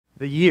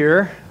The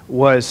year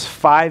was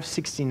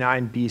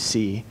 569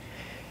 BC,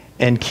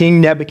 and King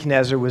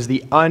Nebuchadnezzar was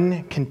the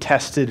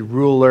uncontested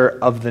ruler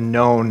of the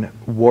known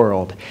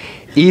world.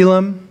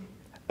 Elam,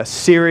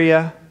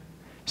 Assyria,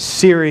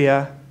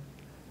 Syria,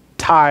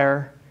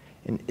 Tyre,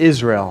 and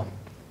Israel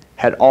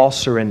had all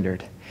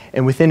surrendered.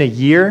 And within a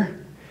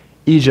year,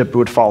 Egypt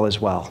would fall as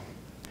well.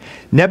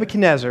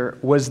 Nebuchadnezzar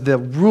was the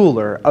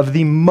ruler of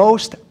the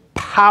most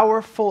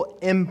powerful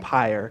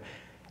empire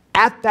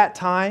at that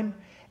time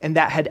and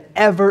that had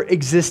ever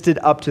existed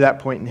up to that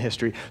point in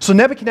history. So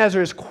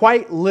Nebuchadnezzar is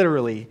quite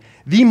literally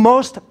the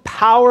most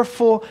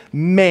powerful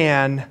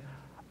man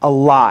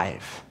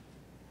alive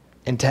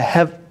and to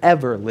have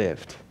ever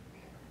lived,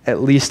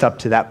 at least up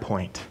to that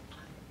point.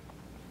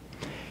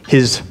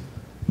 His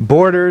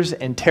borders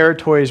and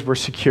territories were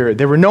secured.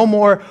 There were no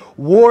more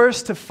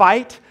wars to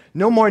fight,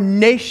 no more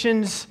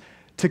nations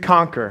to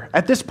conquer.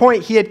 At this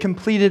point, he had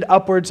completed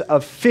upwards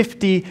of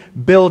 50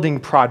 building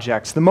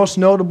projects, the most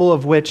notable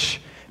of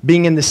which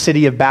being in the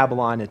city of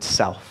Babylon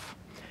itself.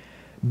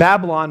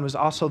 Babylon was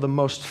also the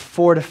most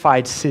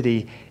fortified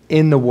city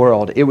in the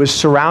world. It was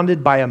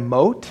surrounded by a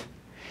moat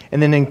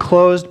and then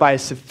enclosed by a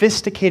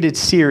sophisticated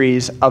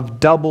series of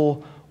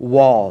double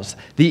walls.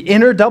 The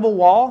inner double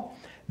wall,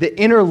 the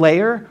inner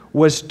layer,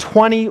 was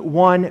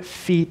 21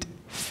 feet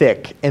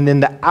thick, and then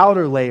the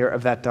outer layer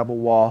of that double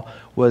wall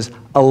was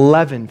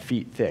 11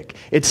 feet thick.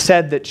 It's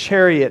said that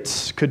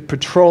chariots could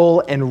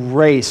patrol and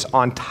race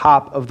on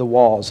top of the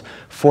walls,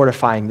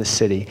 fortifying the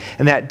city.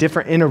 And at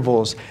different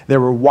intervals, there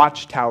were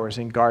watchtowers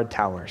and guard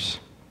towers.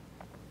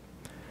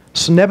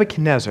 So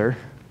Nebuchadnezzar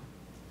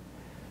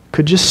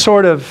could just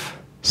sort of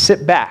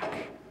sit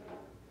back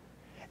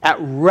at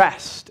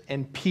rest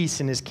and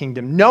peace in his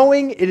kingdom,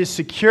 knowing it is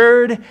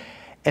secured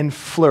and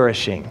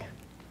flourishing.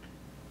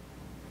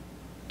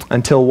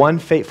 Until one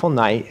fateful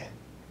night,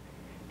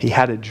 he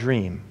had a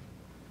dream,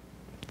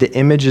 the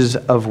images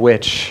of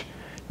which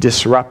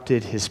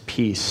disrupted his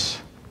peace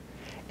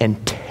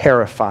and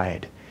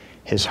terrified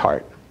his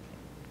heart.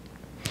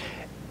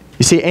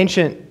 You see,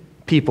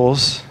 ancient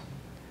peoples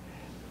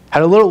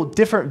had a little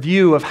different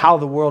view of how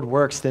the world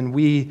works than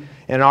we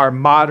in our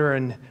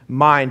modern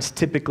minds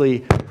typically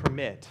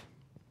permit.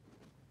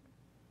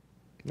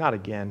 Not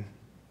again.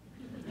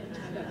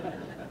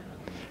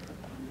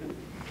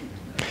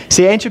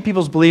 See, ancient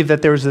peoples believed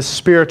that there was this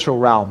spiritual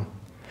realm.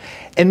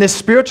 And this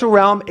spiritual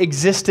realm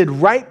existed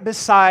right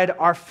beside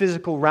our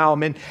physical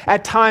realm. And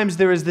at times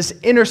there was this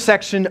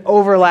intersection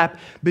overlap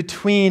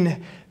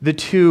between the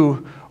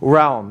two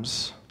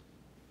realms.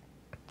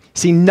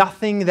 See,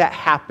 nothing that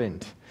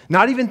happened,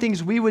 not even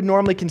things we would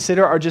normally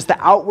consider are just the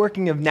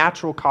outworking of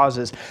natural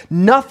causes.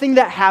 Nothing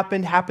that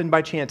happened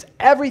by chance.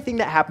 Everything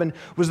that happened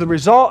was the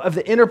result of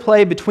the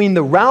interplay between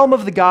the realm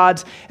of the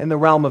gods and the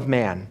realm of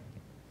man.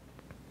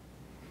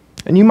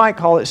 And you might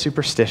call it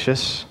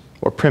superstitious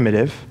or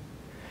primitive,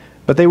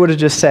 but they would have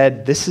just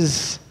said, this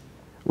is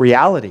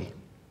reality.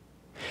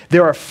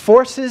 There are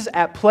forces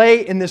at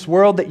play in this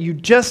world that you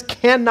just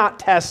cannot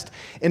test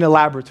in a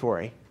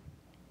laboratory.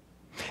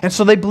 And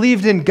so they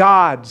believed in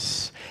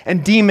gods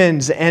and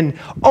demons and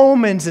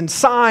omens and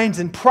signs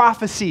and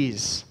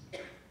prophecies.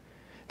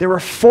 There were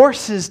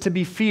forces to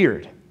be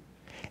feared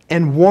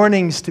and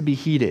warnings to be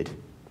heeded.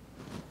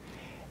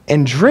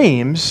 And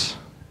dreams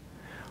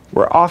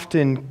were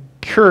often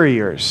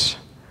couriers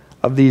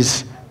of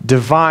these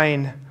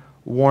divine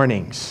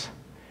warnings.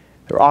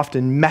 There were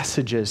often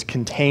messages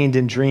contained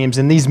in dreams,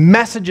 and these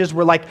messages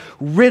were like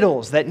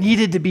riddles that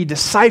needed to be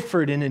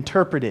deciphered and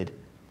interpreted.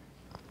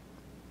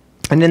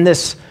 And in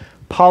this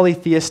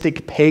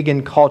polytheistic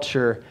pagan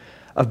culture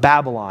of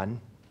Babylon,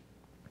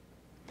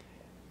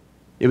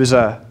 it was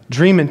a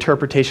dream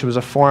interpretation was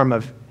a form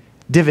of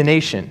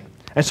divination.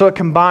 And so it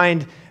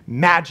combined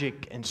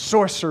magic and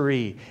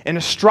sorcery and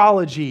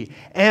astrology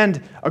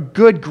and a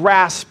good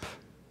grasp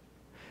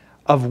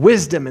of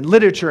wisdom and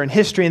literature and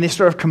history, and they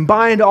sort of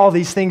combined all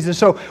these things. And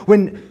so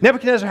when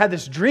Nebuchadnezzar had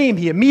this dream,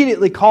 he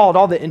immediately called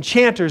all the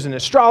enchanters and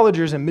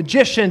astrologers and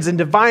magicians and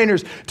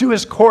diviners to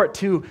his court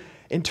to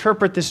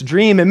interpret this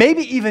dream and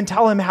maybe even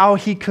tell him how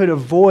he could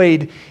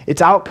avoid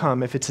its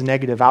outcome if it's a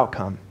negative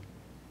outcome.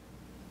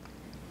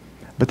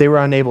 But they were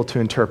unable to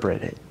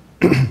interpret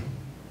it,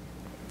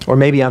 or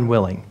maybe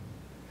unwilling.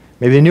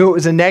 Maybe they knew it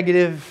was a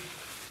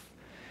negative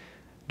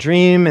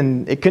dream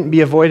and it couldn't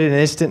be avoided, and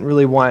they just didn't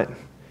really want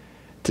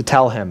to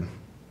tell him.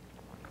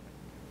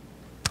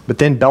 But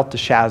then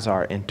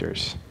Belteshazzar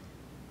enters.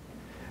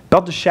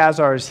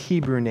 Belteshazzar's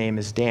Hebrew name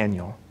is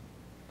Daniel.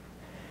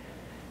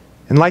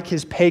 And like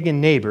his pagan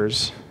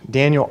neighbors,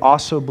 Daniel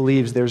also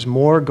believes there's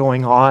more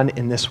going on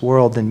in this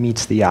world than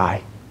meets the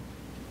eye.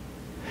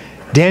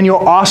 Daniel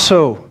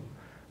also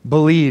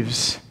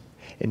believes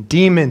in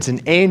demons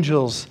and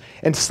angels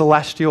and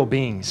celestial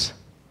beings.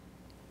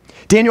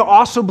 Daniel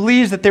also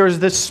believes that there is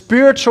this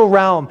spiritual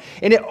realm,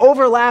 and it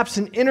overlaps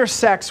and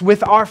intersects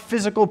with our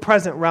physical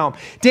present realm.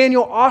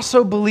 Daniel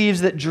also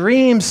believes that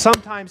dreams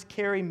sometimes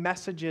carry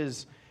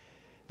messages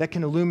that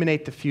can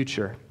illuminate the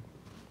future.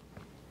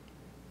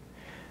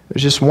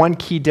 There's just one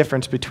key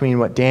difference between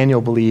what Daniel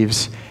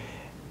believes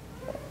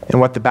and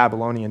what the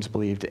Babylonians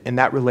believed, and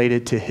that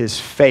related to his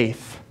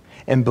faith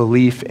and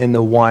belief in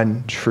the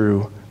one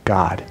true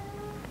God.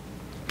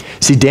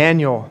 See,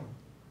 Daniel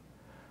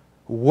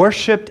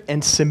worshiped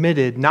and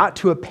submitted not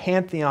to a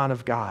pantheon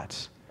of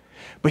gods,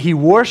 but he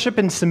worshiped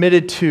and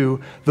submitted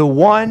to the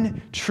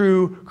one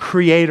true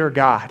creator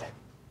God.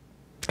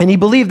 And he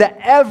believed that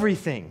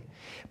everything,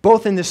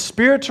 both in the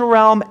spiritual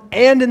realm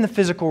and in the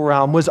physical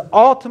realm, was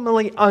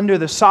ultimately under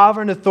the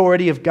sovereign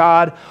authority of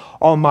God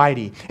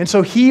Almighty. And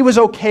so he was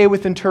okay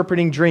with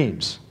interpreting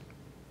dreams,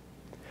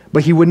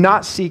 but he would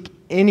not seek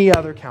any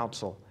other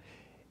counsel,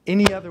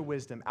 any other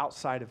wisdom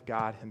outside of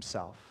God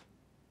himself.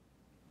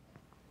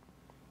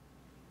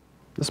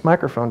 This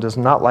microphone does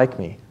not like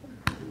me.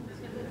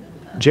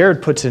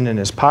 Jared puts it in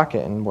his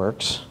pocket and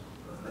works.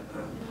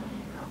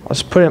 I'll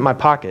just put it in my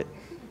pocket.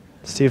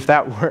 See if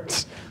that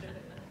works.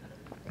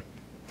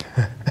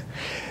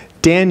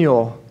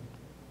 Daniel,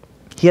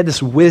 he had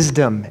this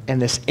wisdom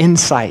and this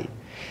insight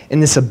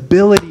and this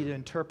ability to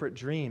interpret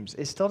dreams.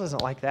 It still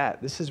doesn't like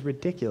that. This is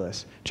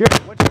ridiculous. Jared,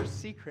 what's your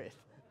secret?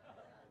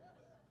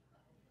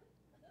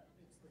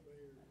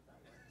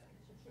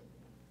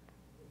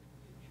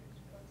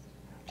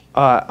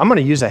 I'm going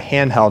to use a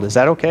handheld. Is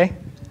that okay?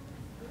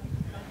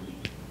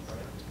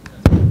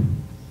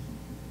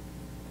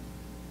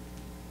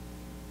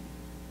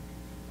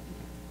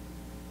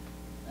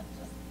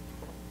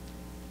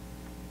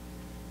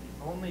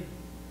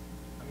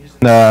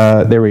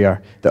 There we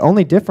are. The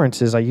only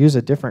difference is I use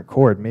a different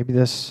cord. Maybe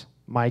this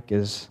mic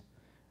is,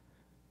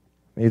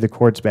 maybe the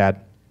cord's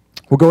bad.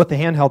 We'll go with the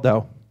handheld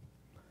though,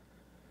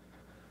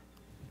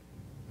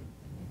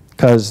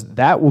 because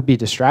that will be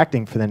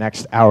distracting for the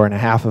next hour and a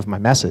half of my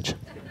message.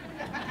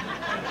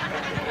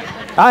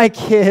 I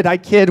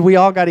kid. We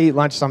all got to eat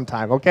lunch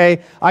sometime,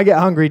 okay? I get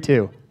hungry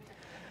too.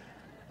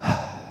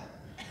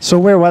 So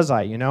where was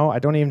I? You know, I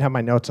don't even have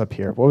my notes up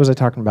here. What was I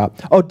talking about?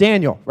 Oh,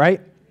 Daniel,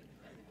 right?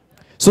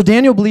 So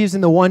Daniel believes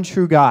in the one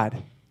true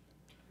God.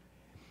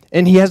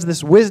 And he has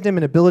this wisdom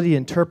and ability to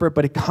interpret,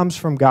 but it comes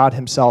from God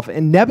himself.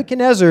 And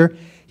Nebuchadnezzar,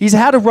 he's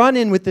had a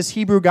run-in with this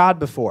Hebrew God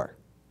before.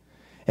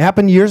 It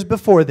happened years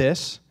before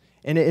this,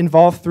 and it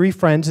involved 3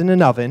 friends in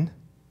an oven.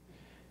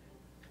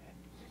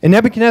 And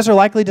Nebuchadnezzar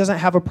likely doesn't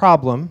have a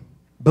problem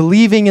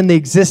believing in the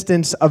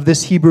existence of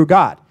this Hebrew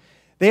God.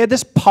 They had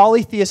this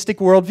polytheistic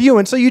worldview,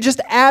 and so you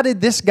just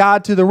added this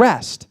God to the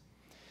rest.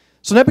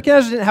 So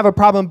Nebuchadnezzar didn't have a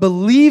problem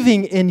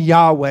believing in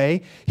Yahweh.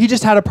 He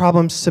just had a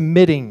problem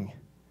submitting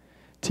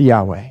to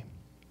Yahweh.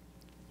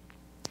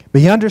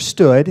 But he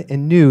understood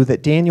and knew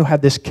that Daniel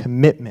had this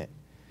commitment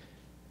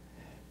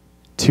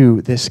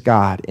to this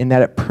God and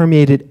that it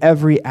permeated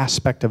every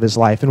aspect of his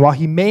life. And while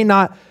he may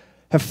not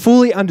have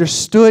fully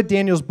understood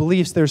Daniel's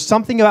beliefs, there's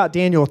something about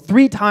Daniel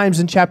 3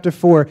 times in chapter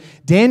 4.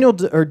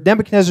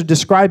 Nebuchadnezzar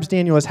describes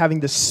Daniel as having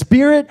the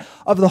spirit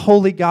of the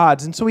holy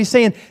gods. And so he's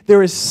saying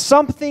there is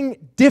something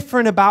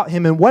different about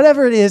him, and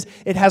whatever it is,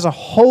 it has a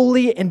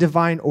holy and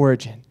divine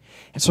origin.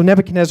 And so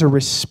Nebuchadnezzar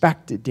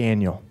respected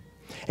Daniel,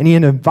 and he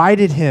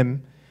invited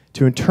him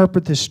to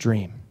interpret this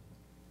dream.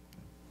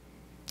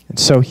 And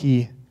so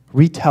he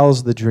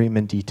retells the dream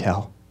in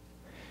detail.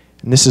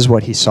 And this is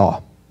what he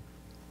saw.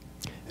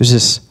 There's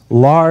this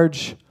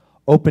large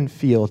open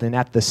field, and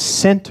at the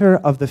center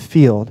of the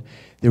field,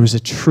 there was a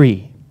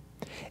tree.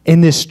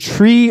 And this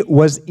tree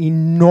was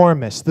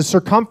enormous, the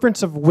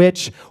circumference of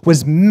which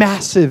was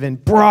massive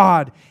and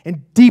broad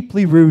and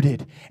deeply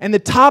rooted. And the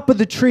top of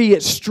the tree,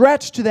 it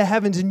stretched to the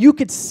heavens, and you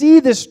could see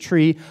this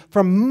tree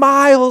from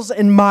miles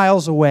and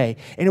miles away,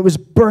 and it was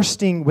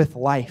bursting with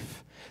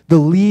life. The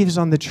leaves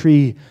on the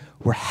tree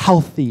were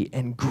healthy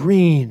and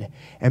green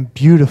and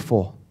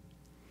beautiful.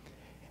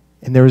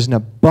 And there was an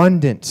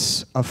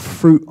abundance of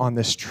fruit on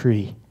this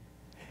tree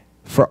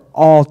for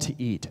all to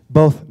eat.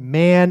 Both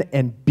man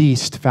and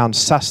beast found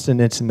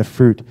sustenance in the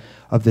fruit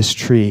of this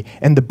tree.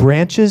 And the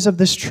branches of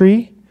this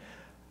tree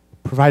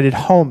provided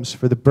homes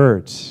for the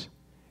birds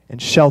and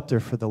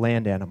shelter for the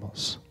land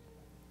animals.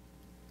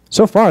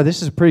 So far,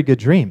 this is a pretty good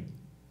dream.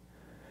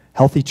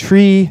 Healthy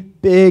tree,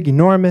 big,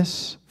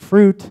 enormous,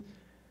 fruit.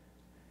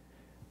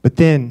 But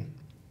then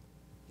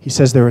he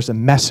says there was a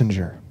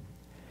messenger.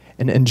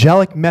 An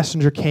angelic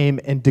messenger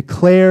came and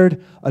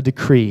declared a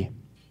decree.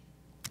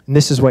 And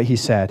this is what he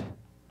said.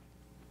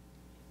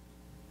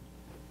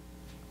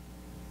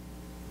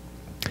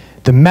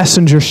 The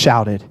messenger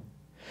shouted,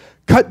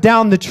 "Cut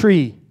down the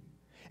tree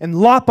and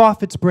lop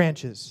off its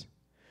branches.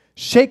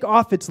 Shake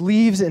off its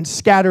leaves and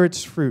scatter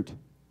its fruit.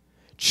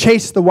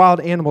 Chase the wild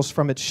animals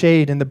from its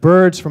shade and the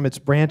birds from its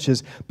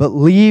branches, but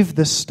leave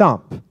the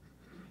stump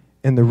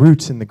and the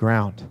roots in the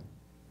ground,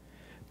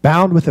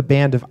 bound with a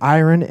band of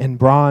iron and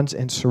bronze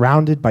and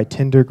surrounded by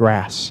tender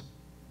grass.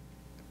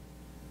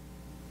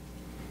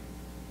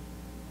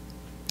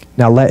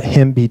 Now let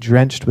him be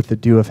drenched with the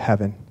dew of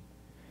heaven,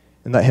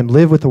 and let him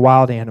live with the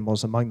wild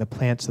animals among the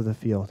plants of the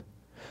field.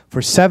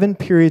 For 7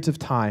 periods of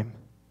time,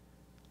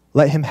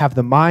 let him have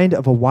the mind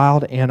of a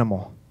wild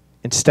animal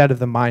instead of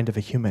the mind of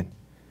a human.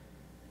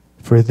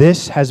 For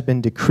this has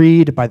been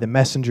decreed by the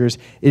messengers.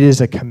 It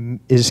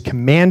is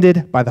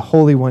commanded by the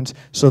holy ones,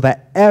 so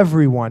that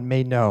everyone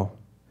may know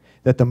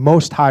that the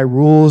Most High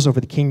rules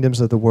over the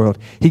kingdoms of the world.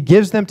 He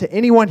gives them to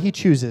anyone he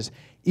chooses,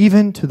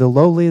 even to the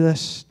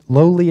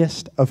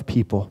lowliest of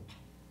people.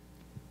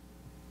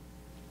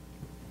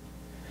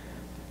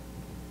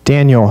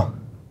 Daniel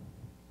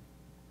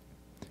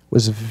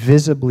was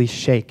visibly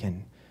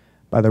shaken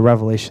by the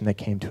revelation that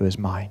came to his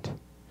mind.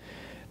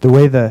 The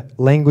way the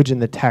language in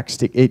the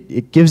text,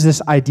 it gives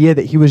this idea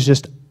that he was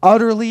just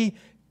utterly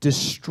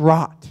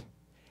distraught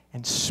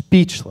and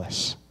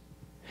speechless.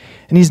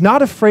 And he's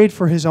not afraid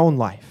for his own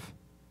life.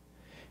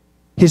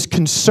 His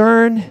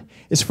concern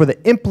is for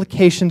the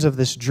implications of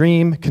this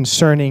dream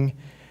concerning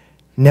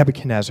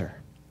Nebuchadnezzar.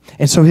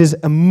 And so his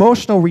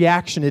emotional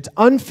reaction, it's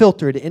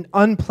unfiltered and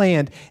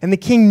unplanned, and the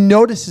king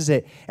notices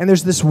it. And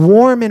there's this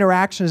warm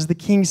interaction as the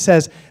king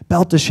says,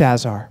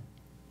 Belteshazzar,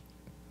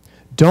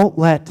 don't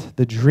let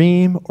the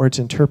dream or its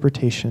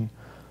interpretation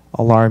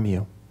alarm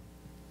you.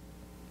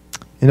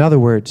 In other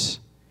words,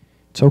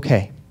 it's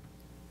okay.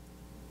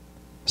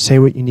 Say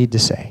what you need to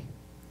say.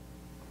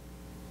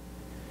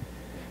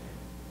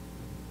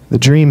 The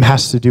dream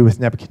has to do with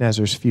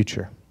Nebuchadnezzar's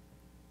future.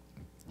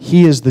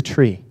 He is the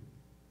tree.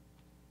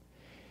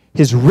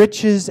 His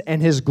riches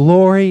and his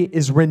glory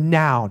is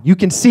renowned. You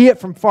can see it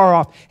from far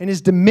off. And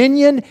his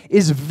dominion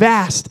is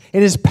vast,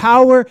 and his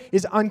power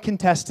is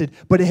uncontested,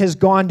 but it has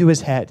gone to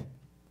his head.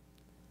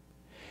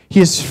 He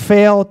has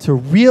failed to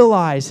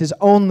realize his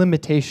own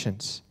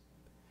limitations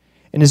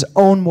and his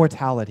own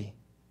mortality.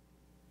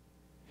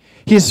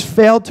 He has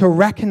failed to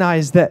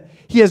recognize that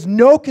he has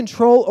no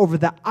control over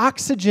the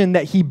oxygen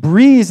that he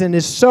breathes and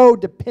is so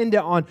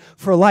dependent on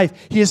for life.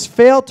 He has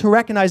failed to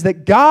recognize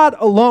that God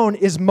alone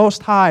is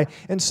most high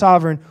and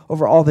sovereign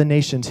over all the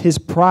nations. His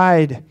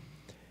pride,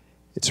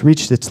 it's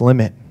reached its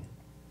limit.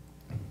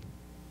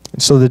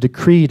 And so the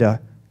decree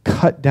to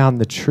cut down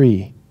the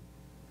tree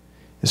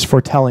is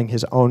foretelling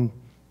his own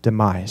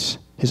demise,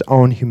 his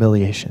own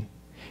humiliation.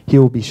 He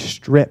will be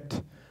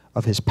stripped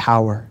of his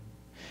power.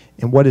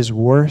 And what is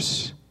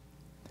worse,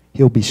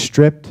 he'll be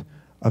stripped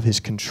of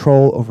his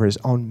control over his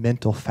own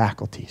mental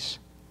faculties.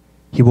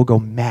 He will go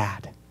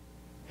mad.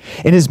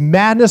 And his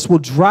madness will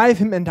drive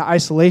him into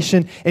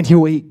isolation, and he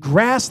will eat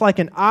grass like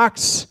an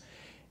ox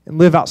and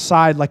live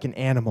outside like an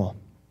animal.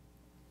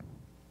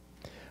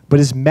 But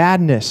his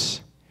madness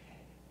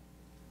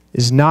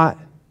is not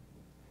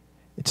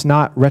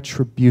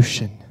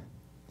retribution.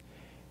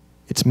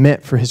 It's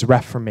meant for his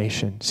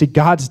reformation. See,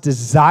 God's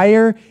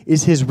desire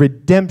is his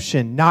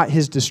redemption, not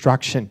his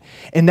destruction.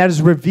 And that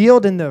is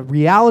revealed in the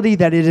reality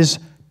that it is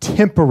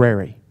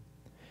temporary.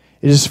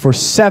 It is for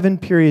 7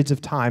 periods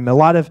of time. A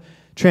lot of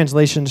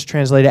translations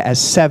translate it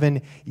as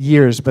 7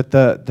 years, but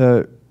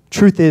the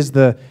truth is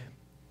the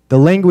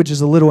language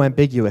is a little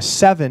ambiguous.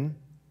 7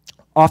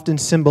 often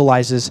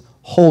symbolizes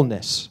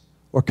wholeness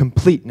or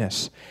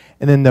completeness.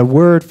 And then the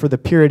word for the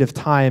period of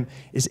time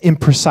is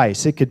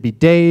imprecise. It could be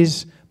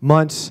days,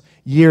 months,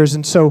 years.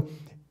 And so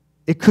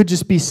it could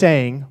just be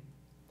saying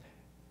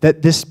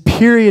that this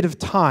period of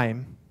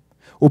time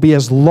will be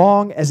as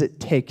long as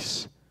it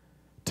takes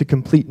to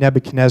complete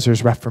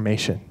Nebuchadnezzar's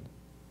reformation.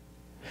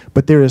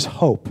 But there is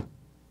hope.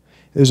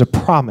 There's a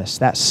promise.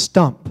 That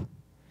stump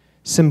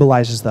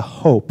symbolizes the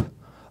hope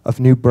of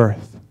new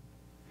birth,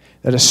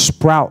 that a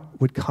sprout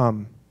would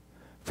come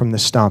from the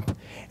stump,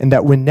 and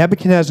that when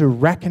Nebuchadnezzar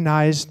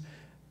recognized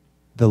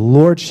the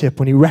lordship,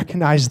 when he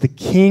recognized the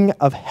King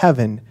of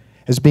heaven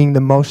as being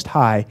the Most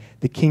High,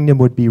 the kingdom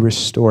would be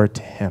restored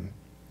to him.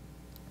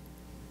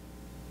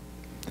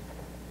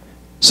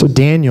 So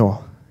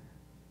Daniel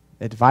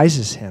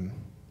advises him,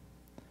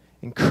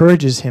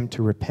 encourages him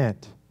to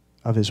repent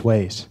of his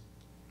ways.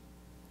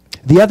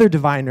 The other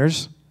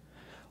diviners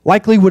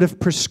likely would have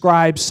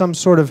prescribed some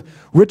sort of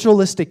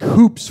ritualistic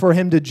hoops for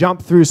him to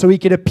jump through so he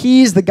could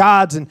appease the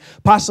gods and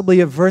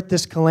possibly avert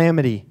this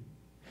calamity.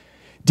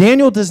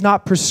 Daniel does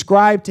not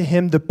prescribe to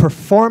him the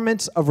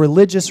performance of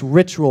religious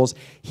rituals.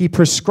 He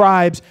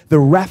prescribes the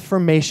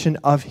reformation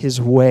of his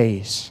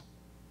ways.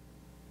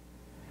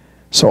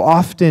 So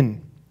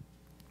often,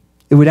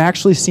 it would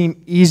actually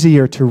seem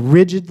easier to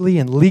rigidly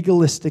and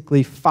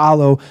legalistically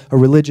follow a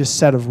religious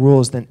set of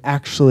rules than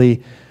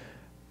actually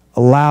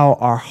allow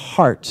our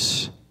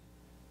hearts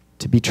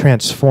to be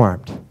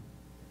transformed.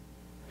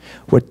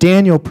 What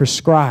Daniel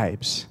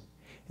prescribes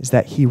is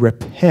that he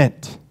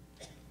repent,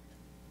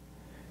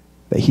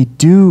 that he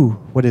do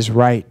what is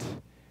right,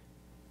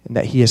 and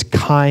that he is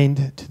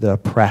kind to the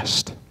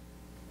oppressed.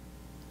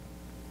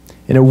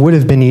 And it would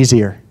have been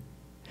easier.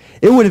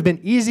 It would have been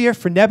easier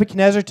for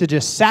Nebuchadnezzar to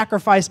just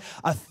sacrifice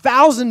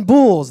 1,000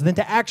 bulls than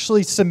to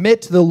actually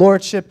submit to the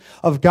lordship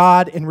of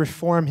God and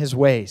reform his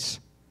ways.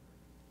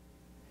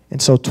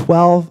 And so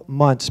 12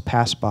 months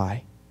pass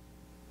by.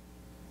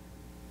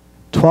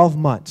 12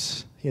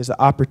 months, he has the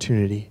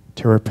opportunity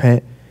to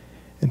repent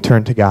and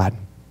turn to God.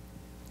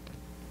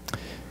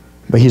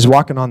 But he's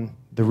walking on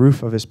the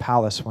roof of his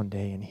palace one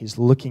day, and he's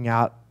looking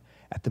out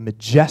at the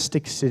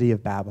majestic city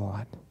of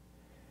Babylon.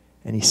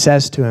 And he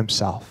says to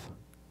himself,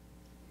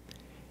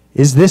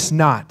 Is this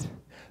not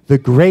the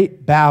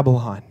great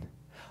Babylon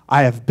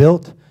I have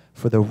built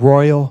for the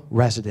royal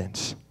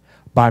residence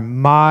by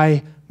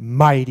my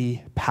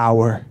mighty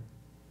power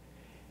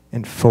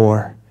and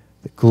for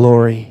the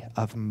glory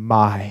of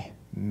my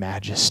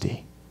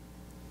majesty?"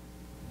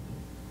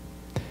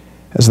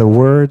 As the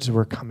words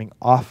were coming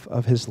off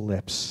of his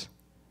lips,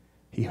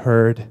 he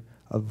heard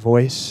a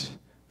voice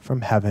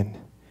from heaven,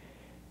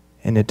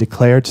 and it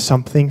declared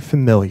something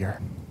familiar,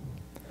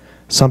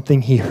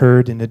 something he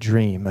heard in a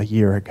dream a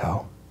year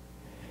ago.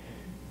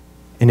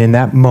 And in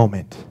that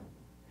moment,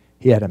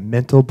 he had a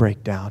mental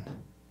breakdown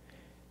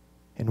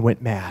and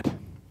went mad.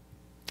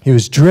 He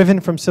was driven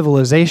from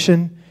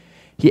civilization.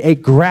 He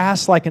ate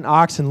grass like an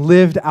ox and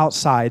lived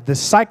outside. The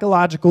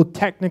psychological,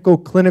 technical,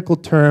 clinical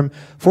term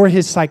for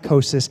his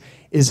psychosis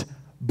is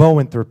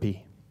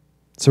boanthropy.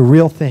 It's a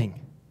real thing.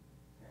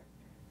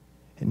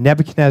 And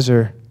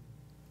Nebuchadnezzar,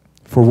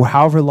 for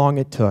however long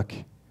it took,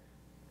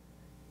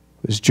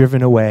 was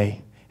driven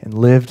away and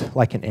lived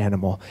like an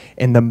animal.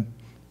 And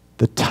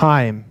the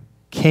time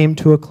came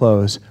to a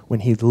close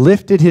when he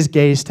lifted his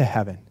gaze to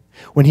heaven,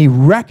 when he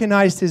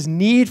recognized his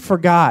need for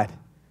God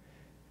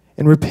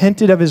and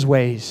repented of his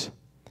ways.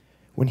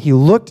 When he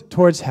looked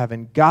towards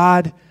heaven,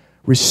 God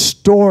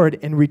restored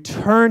and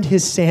returned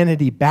his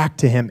sanity back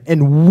to him.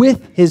 And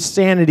with his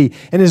sanity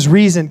and his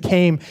reason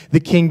came the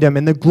kingdom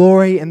and the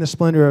glory and the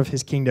splendor of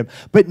his kingdom.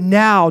 But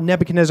now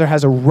Nebuchadnezzar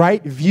has a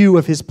right view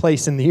of his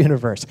place in the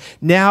universe.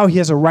 Now he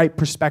has a right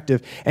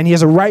perspective, and he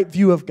has a right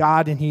view of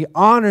God, and he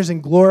honors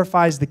and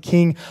glorifies the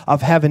King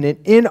of heaven. And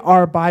in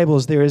our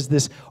Bibles, there is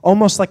this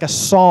almost like a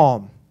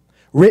psalm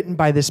written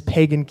by this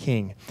pagan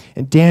king.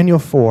 In Daniel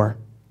 4,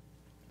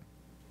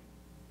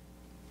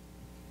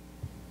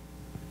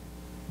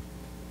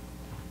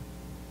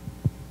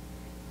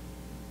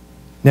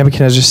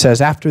 Nebuchadnezzar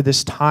says, "After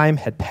this time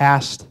had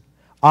passed,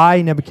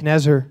 I,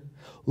 Nebuchadnezzar,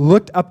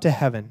 looked up to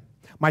heaven.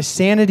 My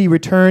sanity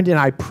returned, and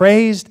I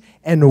praised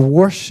and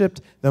worshiped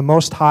the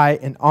Most High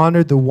and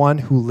honored the one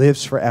who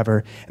lives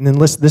forever." And then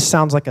listen, this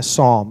sounds like a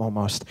psalm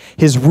almost.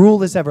 "His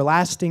rule is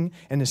everlasting,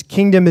 and his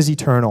kingdom is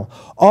eternal.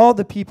 All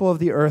the people of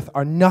the earth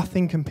are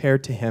nothing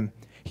compared to him.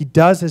 He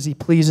does as he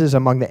pleases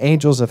among the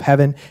angels of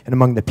heaven and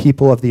among the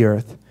people of the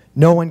earth.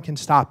 No one can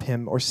stop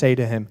him or say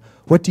to him,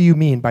 'What do you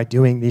mean by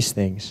doing these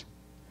things?'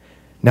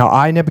 Now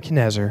I,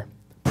 Nebuchadnezzar,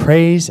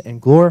 praise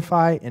and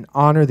glorify and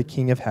honor the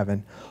King of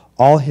heaven.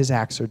 All his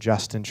acts are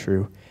just and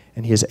true,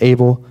 and he is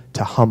able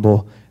to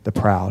humble the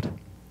proud."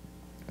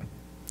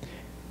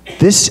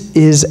 This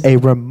is a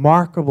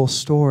remarkable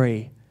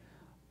story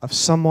of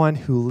someone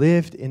who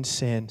lived in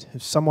sin,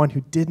 of someone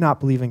who did not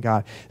believe in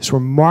God. This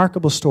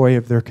remarkable story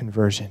of their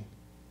conversion.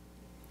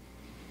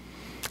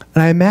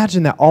 And I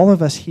imagine that all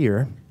of us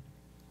here,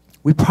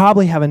 we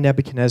probably have a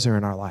Nebuchadnezzar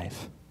in our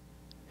life.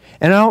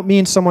 And I don't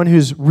mean someone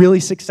who's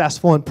really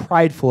successful and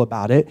prideful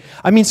about it.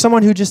 I mean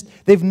someone who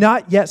they've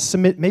not yet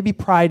maybe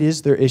pride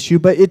is their issue,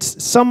 but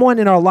it's someone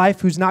in our life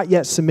who's not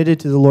yet submitted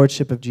to the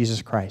Lordship of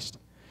Jesus Christ.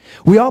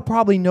 We all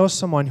probably know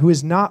someone who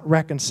is not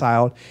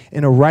reconciled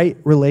in a right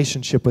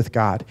relationship with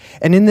God.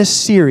 And in this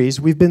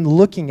series, we've been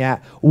looking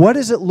at what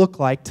does it look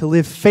like to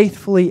live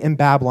faithfully in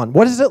Babylon?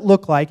 What does it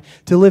look like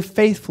to live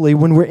faithfully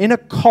when we're in a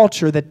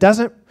culture that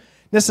doesn't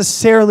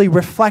necessarily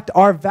reflect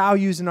our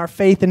values and our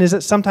faith, and is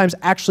it sometimes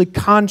actually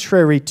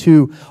contrary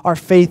to our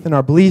faith and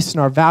our beliefs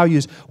and our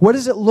values? What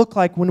does it look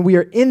like when we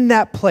are in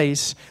that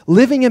place,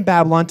 living in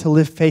Babylon, to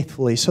live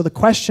faithfully? So the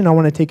question I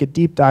want to take a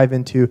deep dive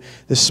into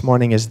this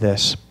morning is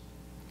this: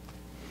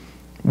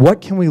 what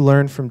can we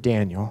learn from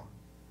Daniel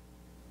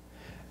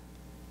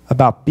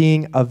about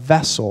being a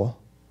vessel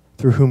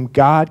through whom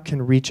God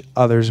can reach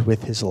others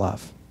with his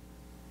love?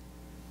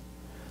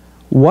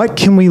 What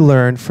can we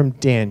learn from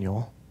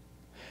Daniel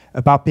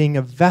about being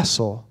a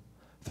vessel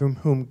through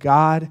whom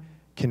God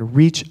can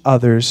reach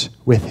others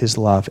with his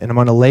love? And I'm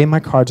going to lay my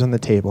cards on the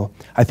table.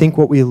 I think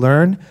what we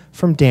learn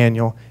from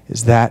Daniel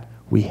is that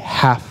we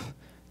have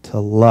to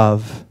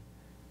love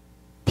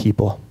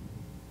people.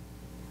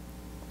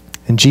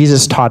 And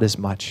Jesus taught as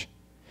much.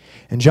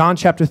 In John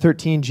chapter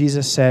 13,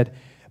 Jesus said,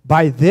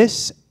 "By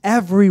this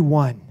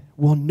everyone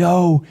will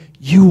know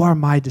you are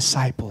my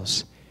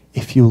disciples,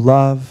 if you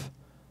love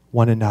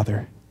one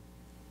another."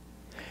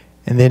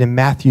 And then in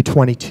Matthew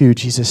 22,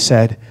 Jesus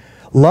said,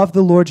 "Love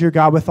the Lord your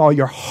God with all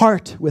your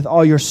heart, with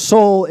all your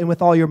soul, and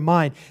with all your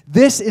mind.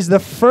 This is the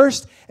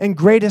first and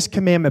greatest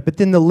commandment." But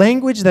then the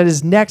language that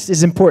is next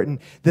is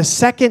important. The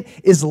second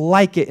is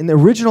like it. In the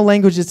original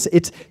language,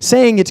 it's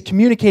saying, it's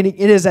communicating,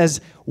 it is as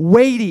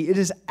weighty, it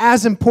is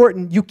as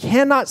important. You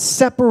cannot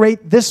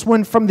separate this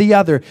one from the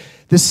other.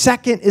 The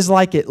second is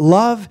like it.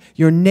 Love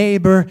your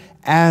neighbor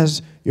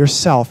as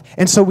yourself.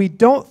 And so we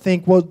don't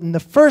think, well, in the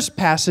first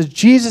passage,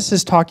 Jesus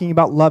is talking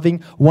about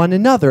loving one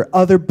another,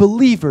 other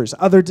believers,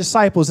 other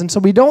disciples. And so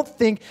we don't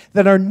think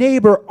that our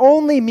neighbor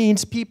only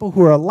means people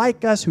who are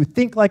like us, who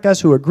think like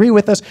us, who agree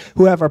with us,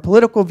 who have our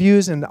political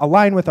views and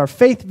align with our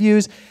faith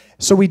views.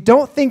 So we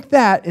don't think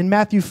that. In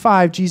Matthew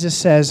 5, Jesus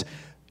says,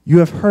 "You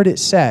have heard it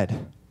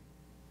said,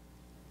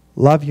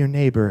 love your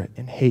neighbor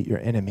and hate your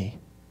enemy."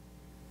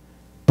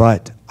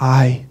 But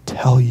I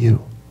tell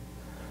you,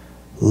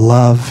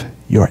 love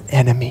your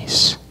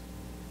enemies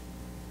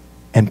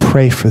and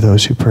pray for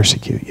those who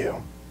persecute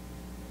you,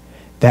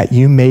 that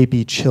you may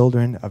be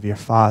children of your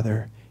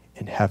Father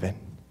in heaven.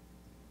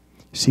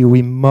 See,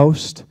 we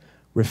most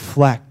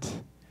reflect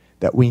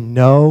that we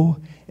know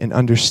and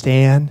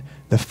understand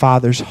the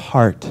Father's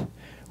heart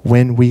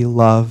when we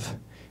love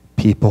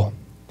people.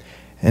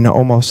 And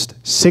almost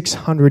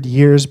 600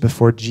 years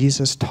before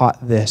Jesus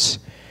taught this,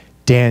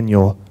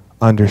 Daniel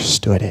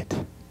understood it.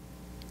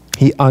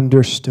 He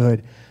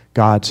understood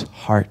God's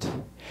heart,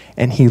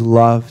 and he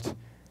loved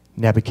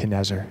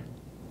Nebuchadnezzar.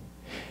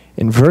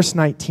 In verse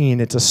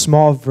 19, it's a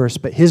small verse,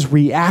 but his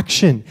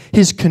reaction,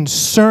 his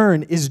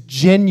concern is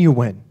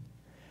genuine.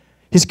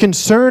 His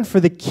concern for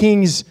the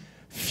king's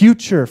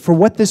future, for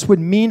what this would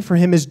mean for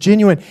him, is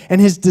genuine. And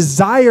his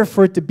desire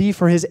for it to be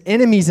for his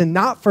enemies and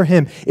not for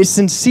him is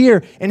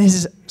sincere. And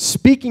his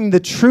speaking the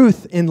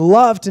truth in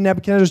love to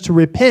Nebuchadnezzar to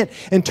repent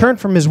and turn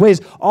from his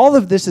ways. All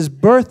of this is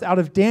birthed out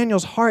of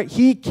Daniel's heart.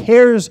 He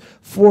cares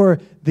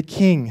for the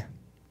king.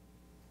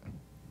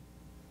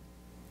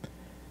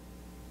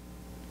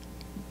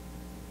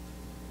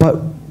 But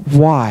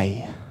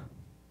why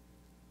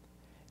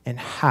and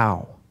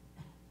how?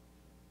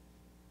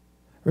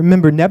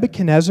 Remember,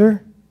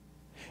 Nebuchadnezzar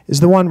is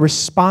the one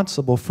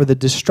responsible for the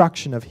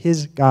destruction of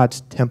his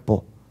God's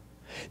temple.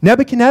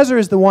 Nebuchadnezzar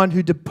is the one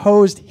who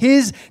deposed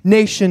his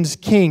nation's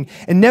king.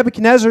 And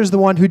Nebuchadnezzar is the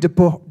one who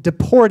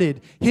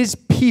deported his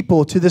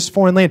people to this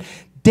foreign land.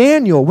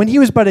 Daniel, when he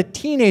was but a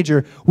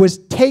teenager, was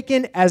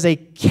taken as a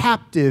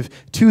captive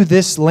to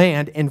this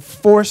land and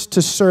forced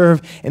to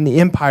serve in the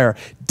empire.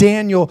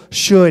 Daniel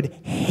should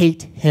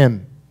hate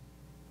him.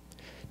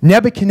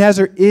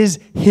 Nebuchadnezzar is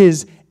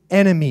his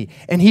enemy,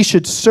 and he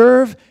should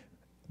serve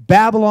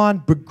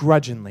Babylon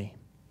begrudgingly.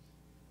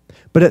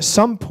 But at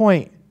some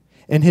point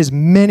in his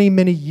many,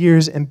 many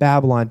years in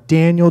Babylon,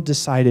 Daniel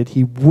decided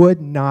he would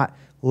not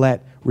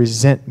let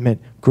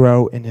resentment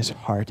grow in his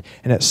heart.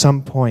 And at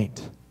some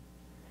point,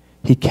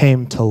 he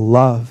came to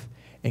love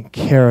and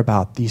care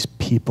about these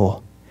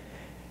people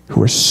who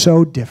were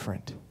so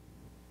different,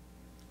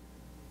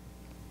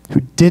 who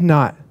did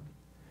not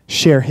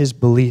share his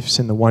beliefs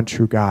in the one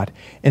true God,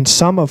 and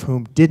some of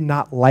whom did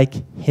not like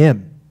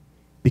him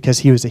because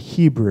he was a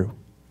Hebrew.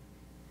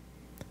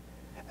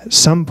 At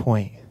some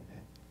point,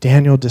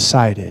 Daniel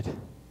decided,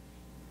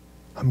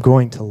 I'm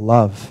going to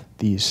love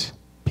these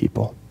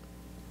people.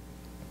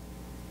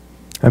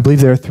 I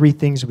believe there are three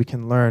things we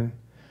can learn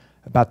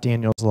about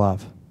Daniel's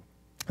love.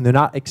 And they're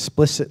not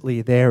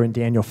explicitly there in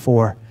Daniel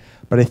 4,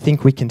 but I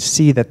think we can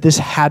see that this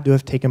had to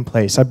have taken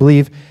place. I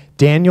believe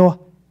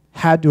Daniel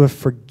had to have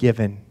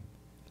forgiven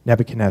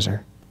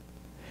Nebuchadnezzar.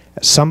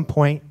 At some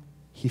point,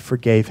 he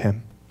forgave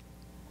him.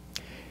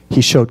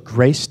 He showed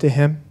grace to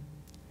him,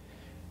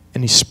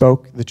 and he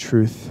spoke the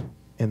truth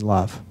in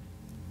love.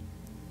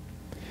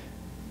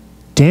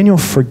 Daniel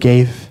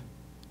forgave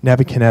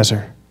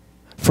Nebuchadnezzar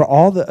for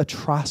all the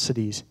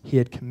atrocities he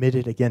had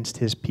committed against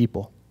his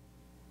people.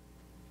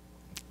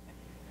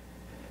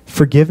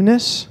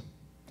 Forgiveness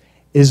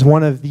is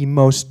one of the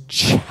most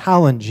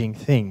challenging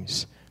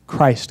things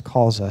Christ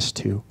calls us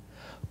to,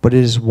 but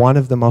it is one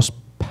of the most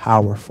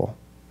powerful.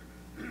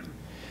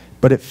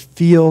 But it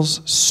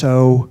feels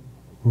so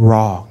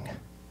wrong.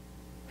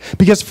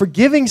 Because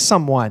forgiving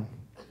someone,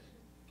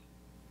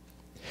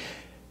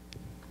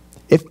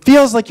 it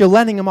feels like you're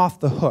letting them off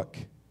the hook.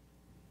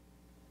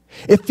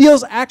 It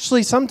feels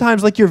actually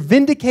sometimes like you're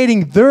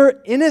vindicating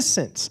their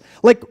innocence.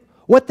 Like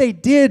what they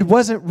did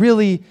wasn't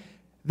really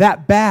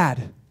that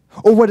bad.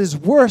 Or what is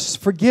worse,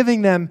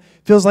 forgiving them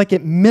feels like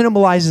it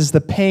minimalizes the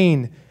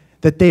pain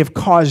that they have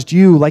caused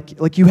you.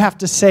 Like you have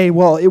to say,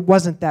 well, it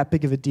wasn't that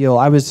big of a deal.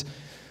 I was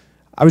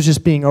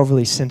just being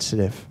overly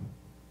sensitive.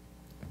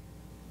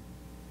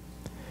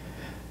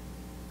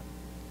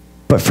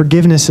 But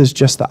forgiveness is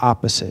just the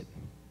opposite.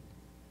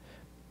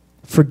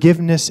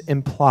 Forgiveness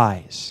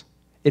implies,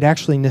 it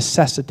actually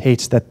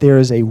necessitates that there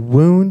is a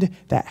wound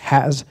that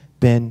has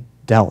been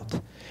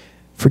dealt.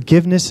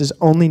 Forgiveness is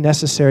only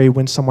necessary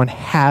when someone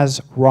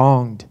has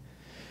wronged,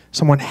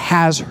 someone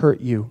has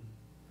hurt you,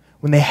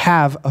 when they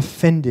have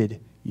offended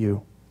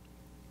you.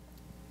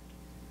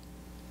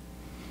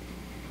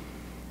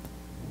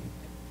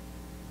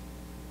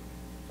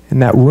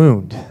 And that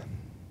wound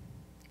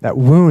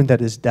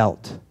that is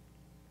dealt,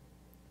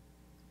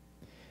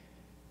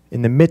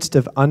 in the midst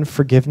of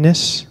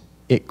unforgiveness,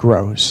 it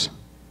grows.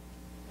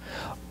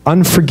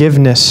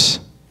 Unforgiveness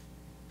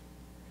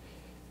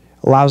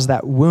allows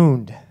that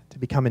wound to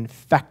become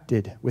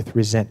infected with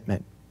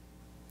resentment.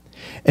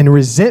 And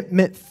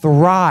resentment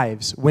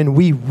thrives when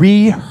we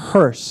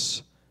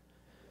rehearse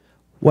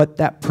what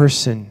that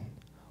person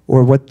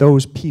or what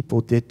those people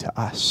did to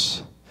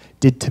us,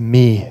 did to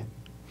me.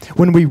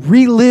 When we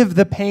relive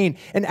the pain,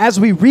 and as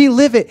we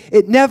relive it,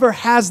 it never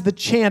has the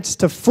chance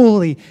to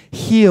fully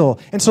heal.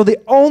 And so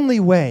the only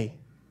way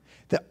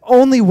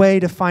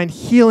to find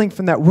healing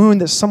from that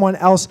wound that someone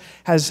else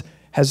has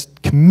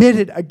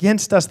committed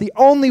against us, the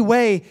only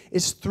way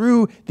is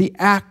through the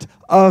act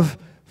of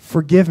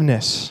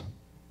forgiveness.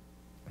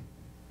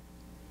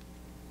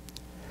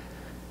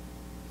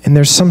 And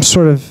there's some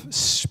sort of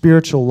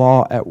spiritual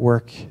law at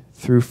work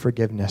through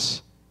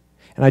forgiveness.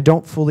 And I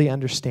don't fully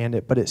understand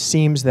it, but it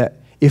seems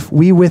that if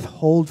we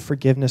withhold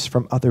forgiveness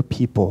from other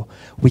people,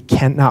 we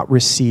cannot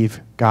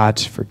receive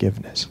God's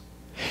forgiveness.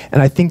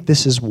 And I think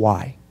this is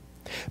why.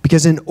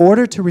 Because in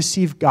order to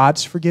receive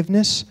God's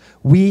forgiveness,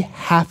 we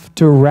have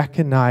to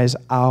recognize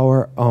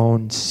our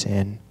own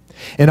sin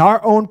and our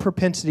own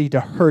propensity to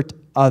hurt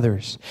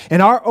others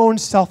and our own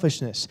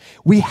selfishness.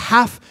 We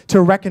have to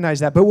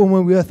recognize that. But when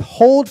we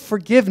withhold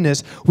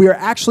forgiveness, we are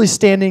actually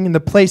standing in the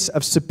place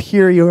of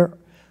superior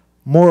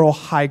moral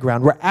high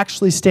ground. We're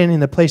actually standing in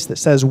the place that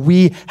says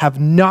we have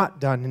not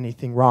done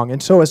anything wrong.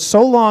 And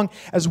so long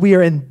as we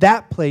are in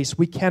that place,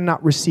 we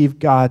cannot receive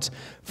God's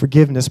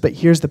forgiveness. But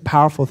here's the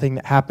powerful thing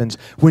that happens.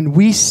 When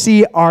we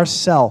see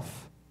ourselves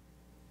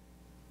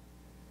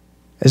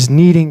as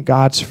needing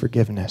God's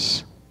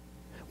forgiveness,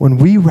 when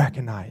we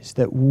recognize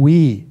that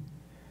we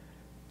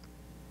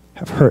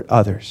have hurt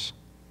others,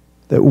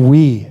 that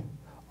we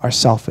are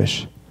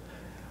selfish,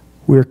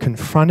 we're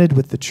confronted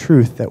with the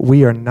truth that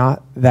we are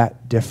not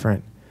that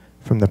different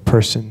from the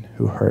person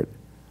who hurt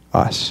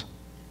us.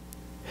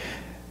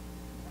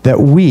 That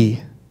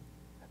we,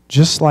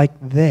 just like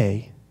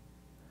they,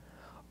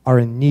 are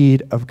in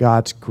need of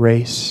God's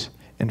grace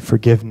and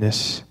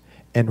forgiveness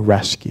and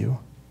rescue.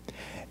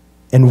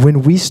 And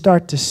when we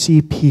start to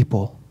see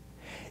people,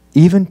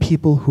 even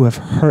people who have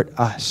hurt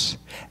us,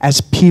 as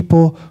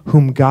people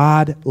whom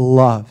God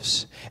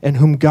loves and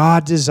whom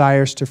God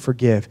desires to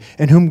forgive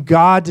and whom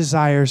God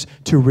desires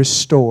to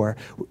restore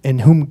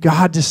and whom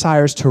God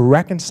desires to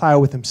reconcile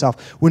with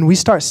himself, when we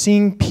start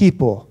seeing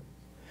people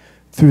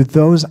through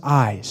those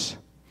eyes,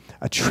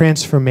 a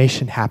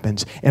transformation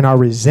happens and our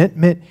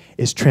resentment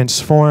is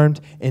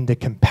transformed into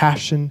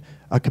compassion,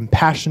 a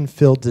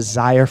compassion-filled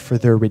desire for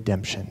their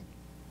redemption.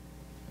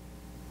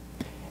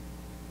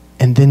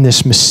 And then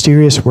this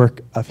mysterious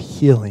work of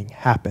healing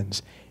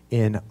happens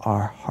in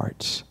our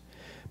hearts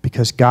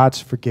because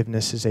God's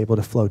forgiveness is able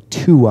to flow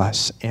to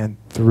us and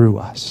through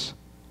us.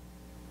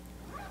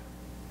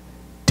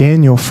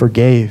 Daniel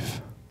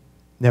forgave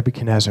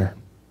Nebuchadnezzar,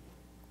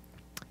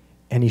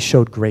 and he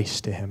showed grace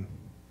to him.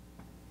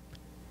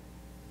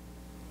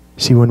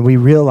 See, when we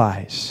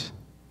realize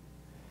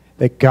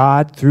that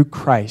God, through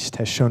Christ,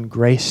 has shown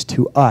grace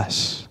to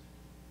us,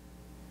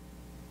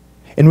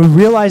 and we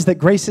realize that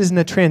grace isn't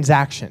a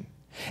transaction,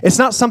 it's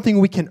not something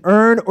we can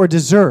earn or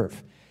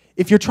deserve.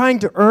 If you're trying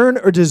to earn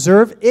or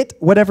deserve it,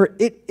 whatever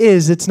it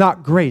is, it's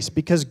not grace.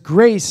 Because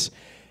grace,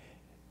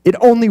 it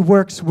only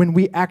works when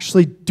we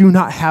actually do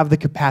not have the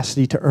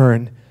capacity to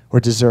earn or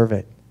deserve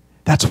it.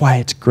 That's why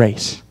it's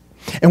grace.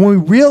 And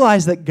when we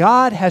realize that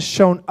God has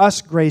shown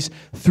us grace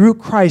through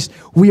Christ,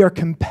 we are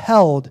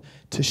compelled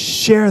to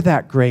share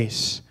that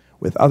grace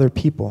with other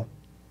people.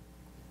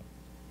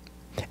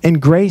 And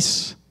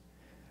grace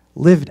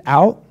lived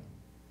out,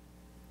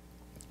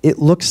 it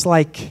looks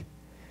like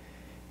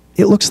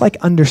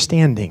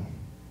understanding.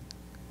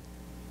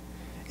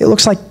 It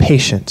looks like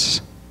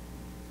patience.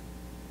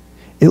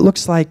 It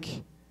looks like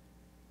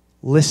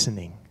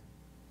listening.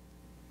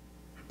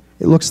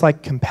 It looks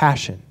like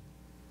compassion.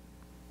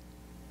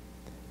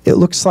 It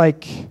looks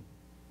like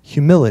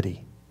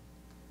humility.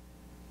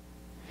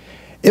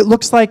 It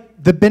looks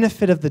like the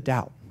benefit of the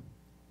doubt.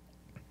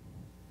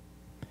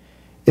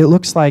 It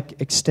looks like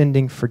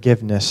extending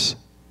forgiveness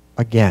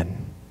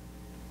again.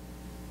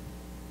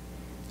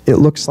 It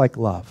looks like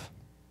love.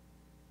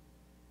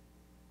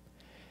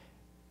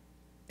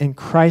 And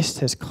Christ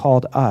has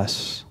called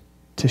us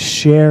to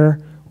share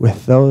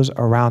with those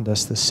around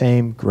us the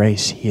same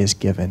grace he has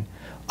given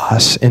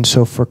us. And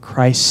so for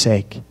Christ's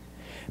sake,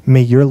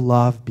 may your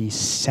love be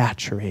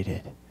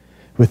saturated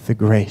with the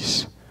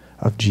grace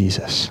of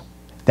Jesus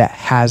that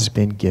has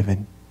been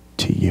given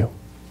to you.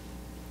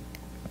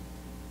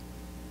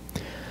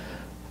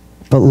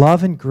 But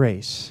love and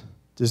grace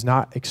does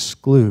not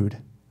exclude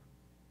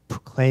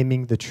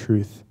proclaiming the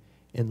truth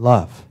in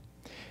love.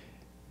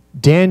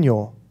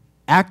 Daniel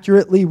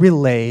accurately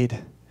relayed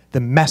the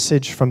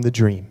message from the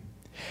dream.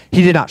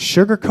 He did not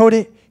sugarcoat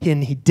it,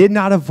 and he did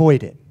not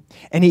avoid it.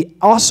 And he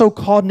also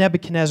called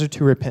Nebuchadnezzar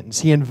to repentance.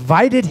 He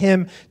invited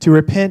him to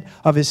repent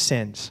of his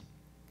sins.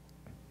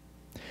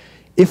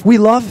 If we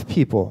love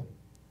people,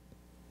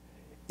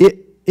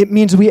 it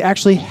means we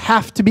actually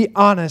have to be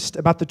honest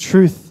about the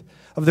truth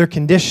of their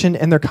condition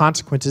and their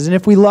consequences. And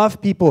if we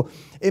love people,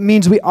 it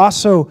means we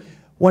also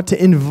want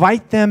to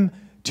invite them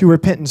to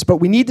repentance. But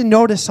we need to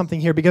notice something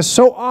here, because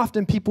so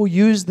often people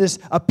use this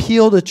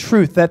appeal to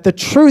truth, that the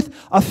truth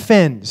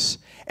offends.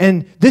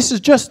 And this is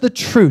just the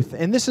truth.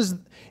 And this is,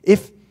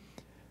 if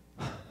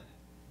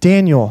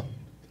Daniel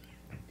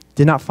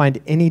did not find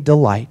any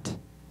delight,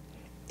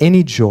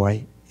 any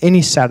joy,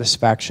 any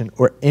satisfaction,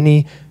 or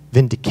any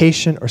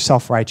vindication or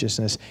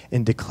self-righteousness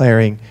in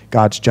declaring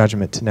God's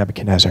judgment to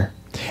Nebuchadnezzar.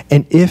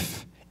 And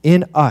if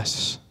in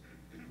us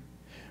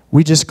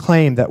we just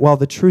claim that, well,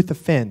 the truth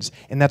offends,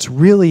 and that's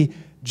really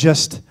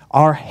just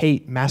our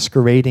hate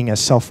masquerading as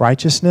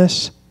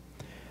self-righteousness,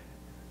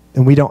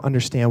 then we don't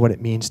understand what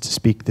it means to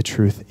speak the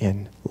truth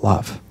in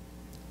love.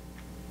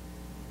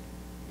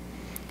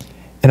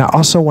 And I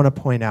also want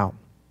to point out,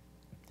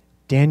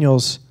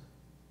 Daniel's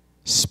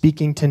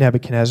speaking to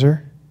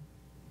Nebuchadnezzar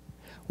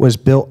was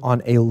built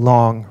on a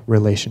long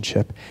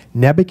relationship.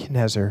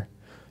 Nebuchadnezzar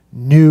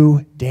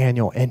knew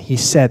Daniel, and he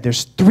said,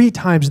 there's 3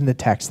 times in the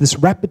text, this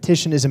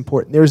repetition is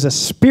important. There's a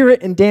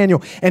spirit in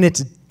Daniel, and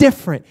it's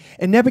different.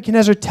 And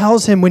Nebuchadnezzar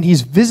tells him when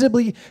he's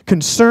visibly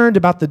concerned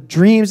about the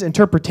dream's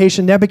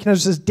interpretation,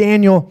 Nebuchadnezzar says,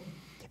 Daniel,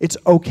 it's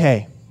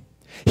okay.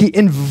 He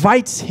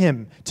invites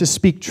him to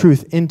speak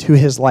truth into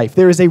his life.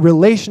 There is a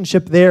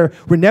relationship there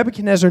where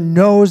Nebuchadnezzar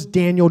knows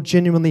Daniel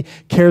genuinely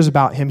cares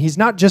about him. He's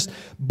not just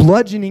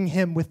bludgeoning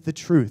him with the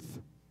truth.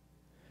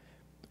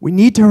 We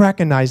need to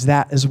recognize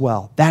that as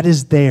well. That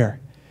is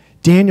there.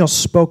 Daniel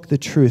spoke the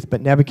truth,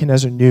 but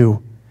Nebuchadnezzar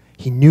knew.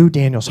 He knew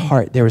Daniel's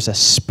heart. There was a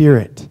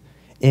spirit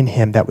in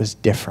him that was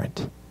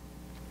different.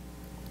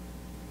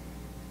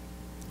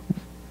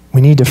 We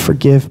need to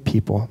forgive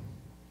people,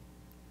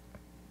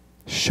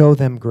 show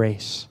them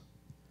grace,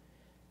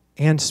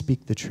 and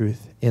speak the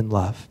truth in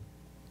love.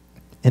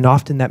 And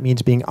often that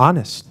means being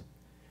honest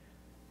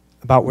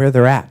about where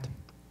they're at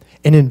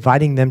and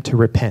inviting them to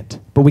repent.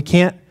 But we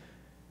can't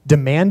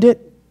demand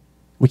it.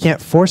 We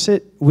can't force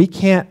it. We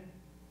can't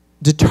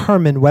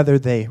determine whether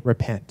they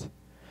repent.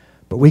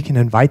 But we can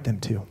invite them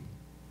to.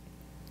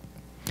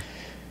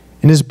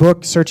 In his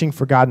book, Searching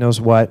for God Knows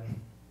What,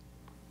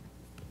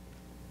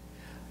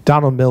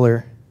 Donald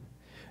Miller,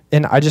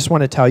 and I just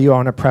want to tell you, I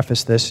want to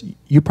preface this,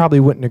 you probably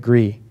wouldn't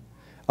agree.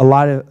 A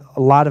lot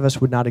of us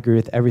would not agree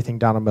with everything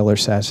Donald Miller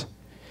says.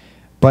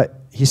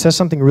 But he says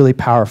something really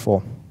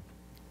powerful.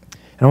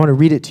 And I want to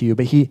read it to you.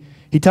 But he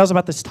tells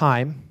about this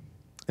time,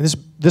 and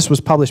this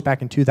was published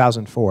back in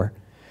 2004.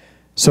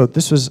 So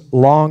this was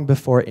long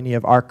before any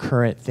of our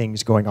current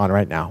things going on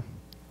right now.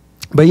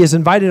 But he is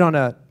invited on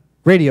a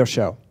radio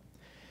show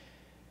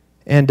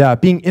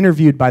and being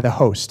interviewed by the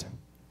host.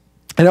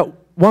 And at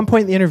one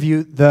point in the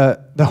interview,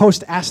 the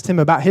host asked him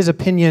about his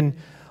opinion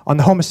on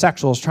the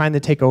homosexuals trying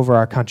to take over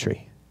our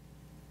country.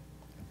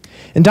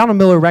 And Donald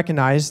Miller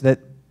recognized that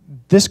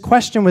this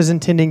question was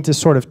intending to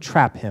sort of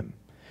trap him.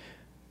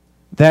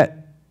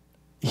 That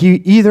he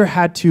either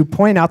had to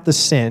point out the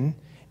sin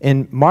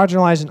and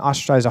marginalize and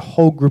ostracize a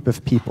whole group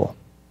of people.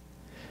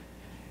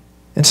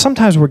 And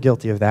sometimes we're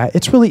guilty of that.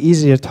 It's really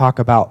easy to talk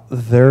about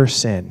their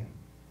sin.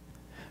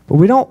 But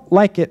we don't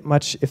like it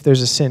much if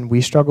there's a sin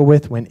we struggle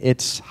with when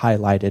it's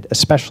highlighted,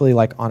 especially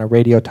like on a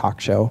radio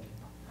talk show.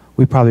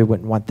 We probably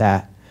wouldn't want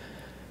that.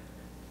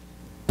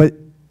 But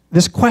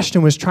this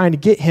question was trying to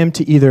get him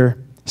to either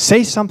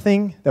say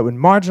something that would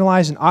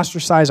marginalize and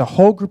ostracize a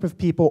whole group of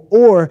people,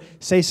 or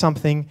say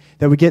something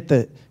that would get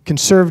the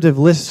conservative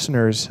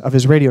listeners of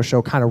his radio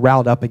show kind of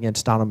riled up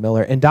against Donald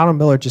Miller. And Donald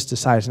Miller just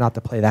decides not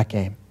to play that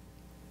game.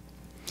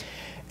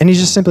 And he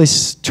just simply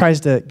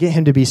tries to get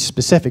him to be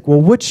specific.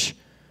 Well,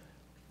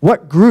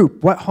 what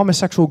group, what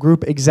homosexual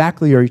group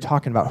exactly are you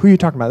talking about? Who are you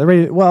talking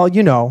about? Well,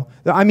 you know,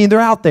 I mean, they're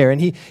out there. And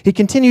he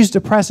continues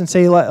to press and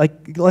say,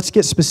 like, let's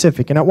get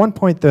specific. And at one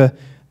point, the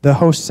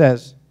host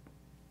says,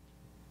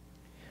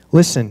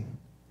 listen,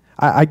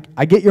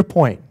 I get your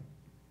point.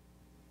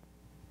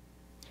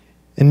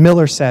 And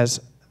Miller says,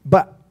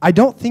 but I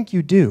don't think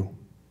you do.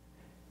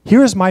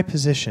 Here is my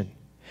position.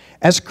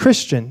 As a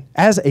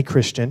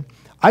Christian,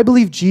 I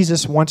believe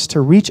Jesus wants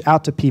to reach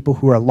out to people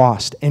who are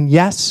lost. And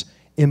yes,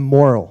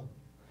 immoral.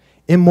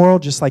 Immoral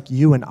just like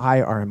you and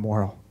I are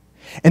immoral.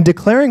 And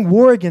declaring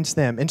war against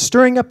them and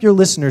stirring up your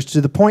listeners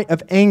to the point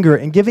of anger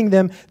and giving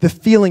them the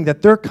feeling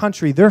that their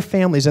country, their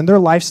families, and their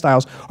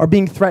lifestyles are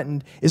being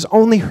threatened is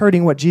only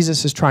hurting what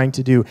Jesus is trying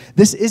to do.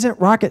 This isn't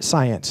rocket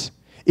science.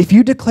 If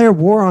you declare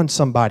war on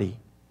somebody,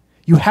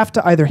 you have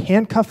to either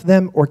handcuff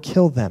them or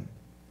kill them.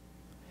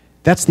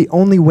 That's the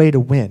only way to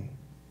win.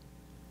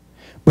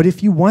 But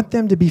if you want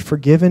them to be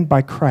forgiven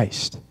by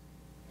Christ,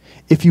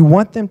 if you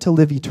want them to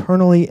live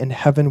eternally in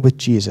heaven with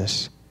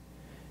Jesus,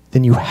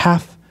 then you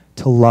have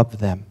to love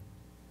them.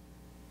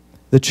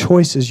 The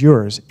choice is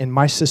yours, and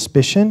my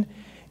suspicion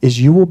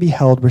is you will be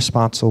held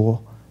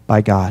responsible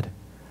by God,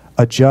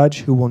 a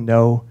judge who will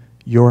know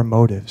your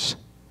motives.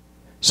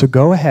 So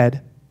go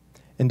ahead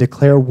and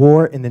declare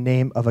war in the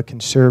name of a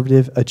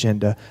conservative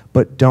agenda,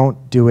 but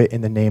don't do it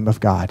in the name of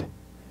God.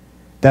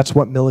 That's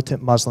what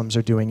militant Muslims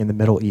are doing in the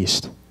Middle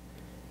East,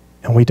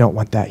 and we don't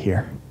want that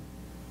here.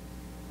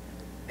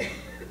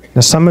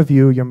 Now, some of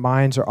you, your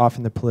minds are off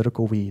in the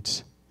political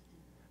weeds.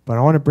 But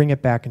I want to bring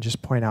it back and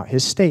just point out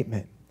his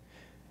statement.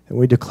 When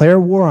we declare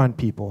war on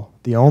people,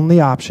 the only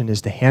option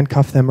is to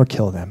handcuff them or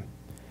kill them.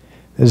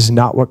 This is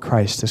not what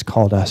Christ has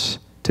called us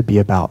to be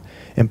about.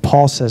 And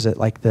Paul says it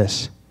like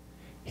this.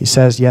 He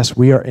says, yes,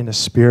 we are in a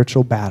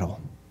spiritual battle.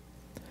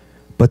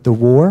 But the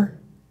war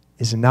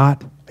is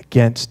not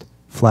against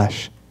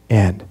flesh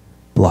and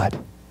blood.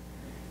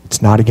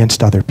 It's not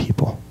against other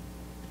people.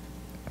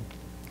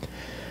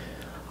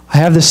 I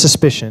have this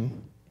suspicion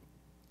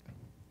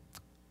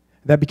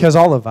that because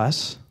all of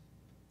us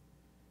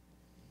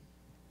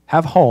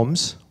have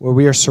homes where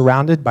we are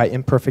surrounded by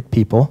imperfect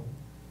people,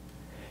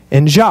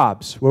 and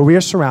jobs where we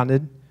are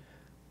surrounded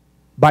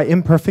by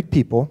imperfect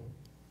people,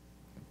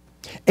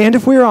 And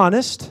if we're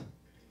honest,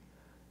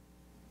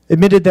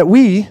 admitted that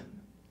we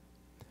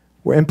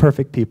were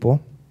imperfect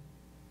people,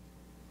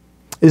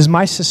 it is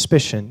my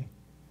suspicion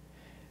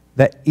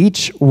that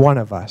each one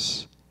of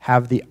us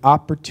have the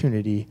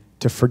opportunity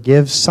to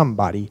forgive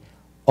somebody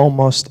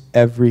almost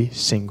every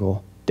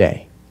single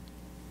day.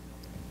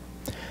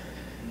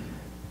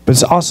 But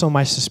it's also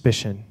my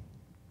suspicion,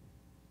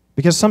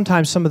 because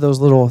sometimes some of those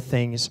little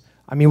things,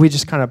 we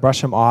just kind of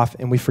brush them off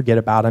and we forget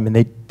about them and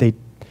they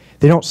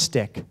don't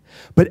stick.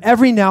 But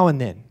every now and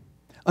then,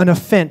 an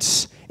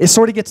offense, it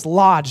sort of gets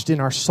lodged in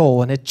our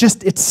soul and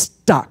it's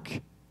stuck.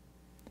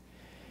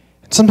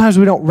 And sometimes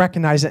we don't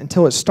recognize it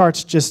until it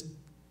starts just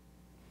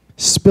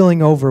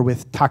spilling over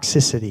with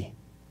toxicity.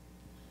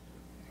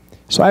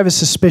 So I have a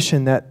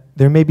suspicion that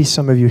there may be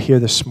some of you here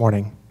this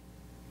morning,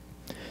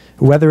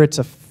 whether it's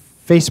a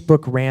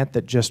Facebook rant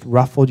that just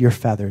ruffled your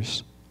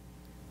feathers,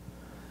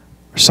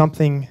 or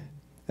something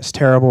as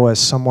terrible as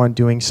someone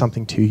doing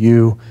something to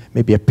you,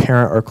 maybe a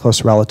parent or a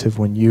close relative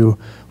when you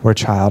were a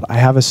child. I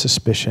have a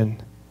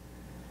suspicion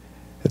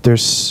that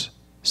there's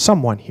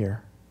someone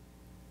here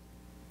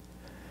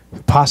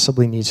who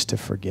possibly needs to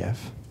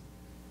forgive,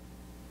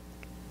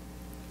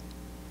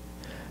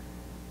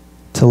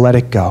 to let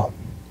it go,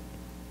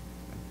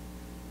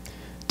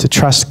 to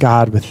trust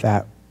God with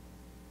that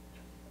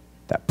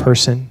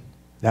person,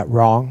 that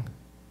wrong,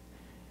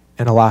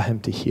 and allow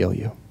him to heal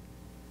you.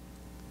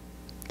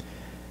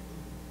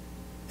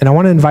 And I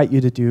want to invite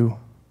you to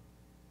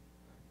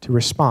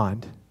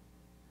respond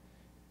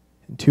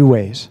in two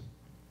ways.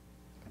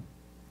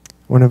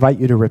 I want to invite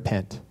you to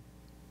repent.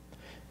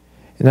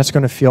 And that's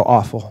going to feel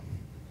awful,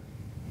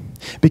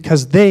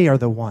 because they're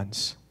the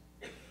ones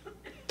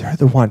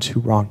who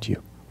wronged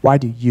you. Why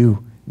do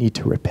you need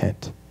to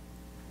repent?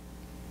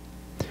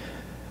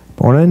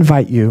 I want to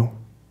invite you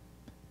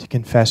to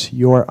confess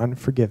your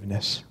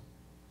unforgiveness.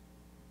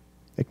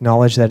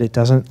 Acknowledge that it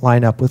doesn't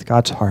line up with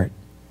God's heart.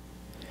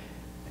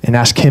 And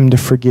ask him to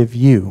forgive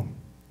you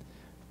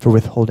for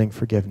withholding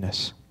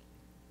forgiveness.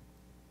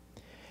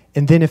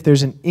 And then if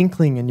there's an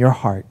inkling in your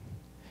heart,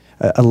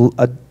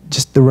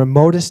 just the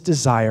remotest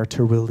desire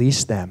to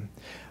release them,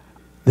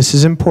 this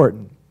is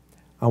important.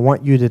 I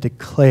want you to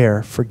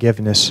declare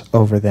forgiveness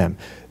over them.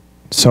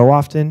 So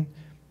often,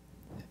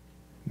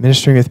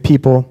 ministering with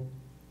people,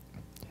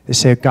 they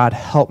say, God,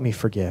 help me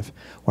forgive.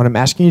 What I'm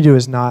asking you to do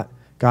is not,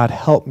 God,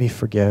 help me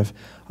forgive.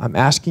 I'm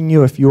asking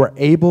you, if you are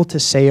able to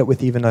say it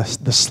with even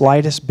the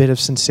slightest bit of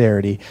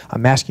sincerity,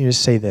 I'm asking you to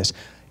say this: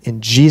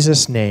 in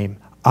Jesus' name,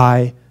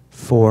 I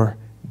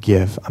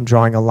forgive. I'm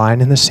drawing a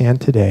line in the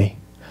sand today.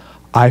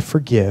 I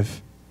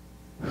forgive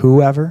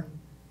whoever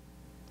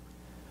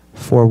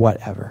for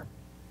whatever.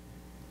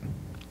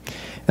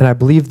 And I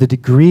believe the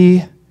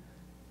degree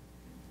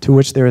to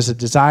which there is a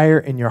desire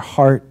in your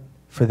heart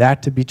for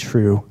that to be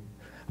true,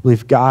 I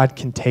believe God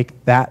can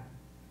take that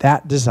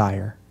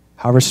desire,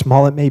 however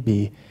small it may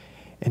be,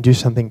 and do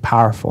something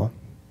powerful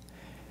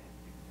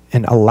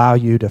and allow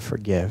you to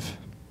forgive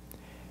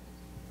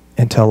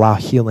and to allow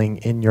healing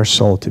in your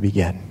soul to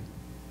begin.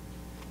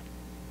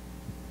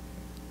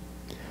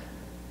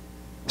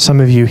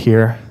 Some of you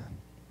here,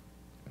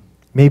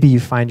 maybe you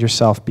find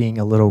yourself being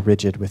a little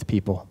rigid with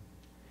people.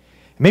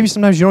 Maybe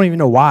sometimes you don't even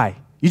know why.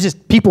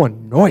 People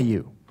annoy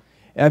you.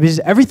 Because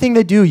everything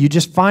they do, you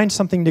just find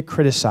something to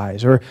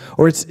criticize, or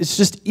it's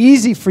just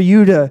easy for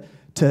you to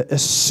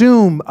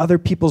assume other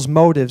people's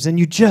motives, and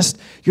you're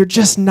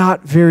just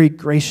not very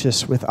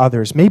gracious with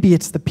others. Maybe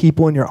it's the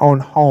people in your own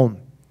home.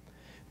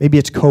 Maybe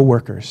it's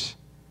coworkers.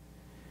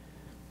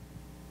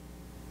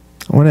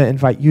 I want to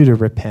invite you to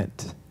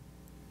repent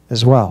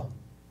as well.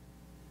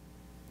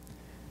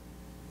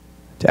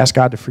 To ask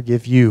God to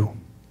forgive you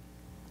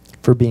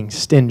for being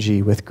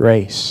stingy with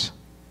grace.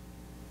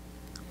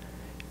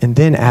 And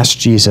then ask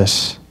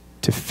Jesus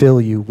to fill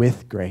you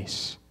with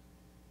grace,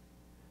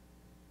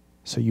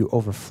 so you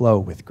overflow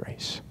with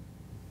grace.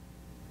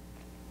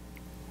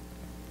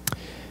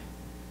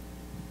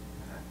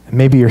 And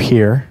maybe you're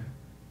here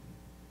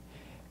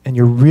and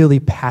you're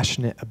really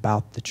passionate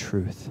about the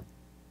truth.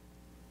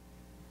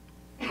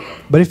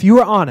 But if you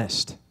are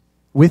honest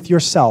with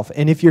yourself,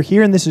 and if you're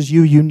here and this is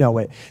you, you know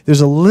it, there's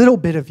a little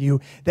bit of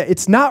you that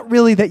it's not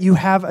really that you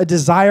have a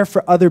desire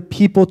for other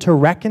people to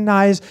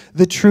recognize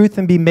the truth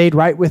and be made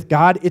right with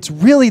God. It's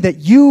really that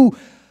you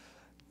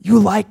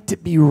like to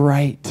be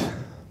right.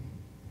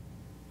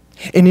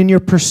 And in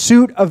your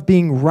pursuit of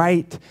being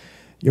right,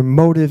 your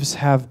motives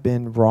have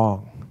been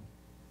wrong.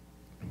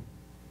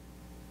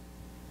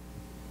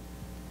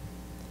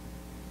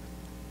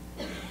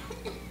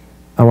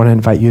 I want to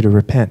invite you to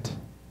repent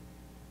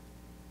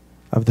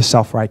of the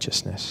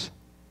self-righteousness,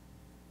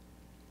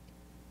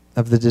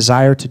 of the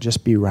desire to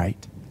just be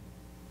right.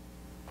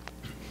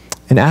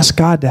 And ask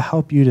God to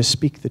help you to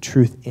speak the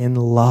truth in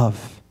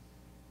love.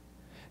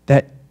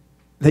 That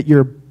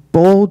your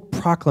bold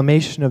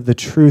proclamation of the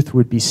truth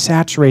would be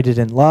saturated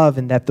in love,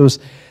 and that those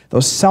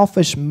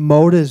selfish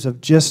motives of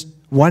just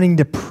wanting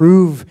to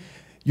prove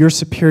your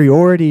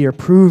superiority or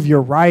prove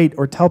you're right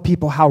or tell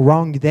people how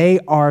wrong they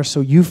are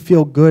so you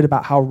feel good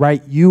about how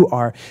right you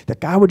are, that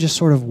God would just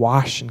sort of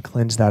wash and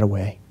cleanse that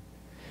away.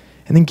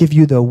 And then give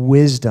you the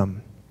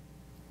wisdom,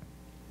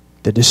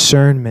 the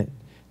discernment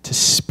to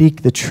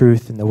speak the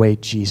truth in the way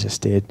Jesus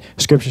did.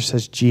 Scripture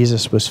says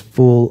Jesus was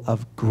full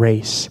of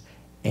grace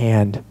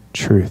and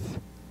truth.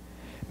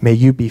 May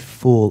you be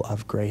full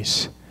of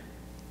grace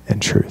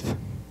and truth.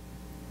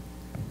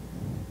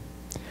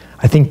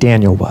 I think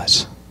Daniel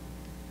was.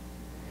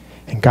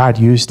 And God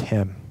used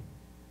him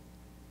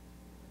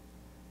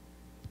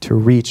to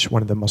reach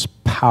one of the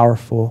most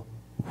powerful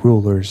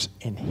rulers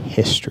in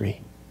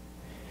history.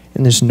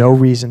 And there's no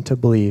reason to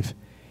believe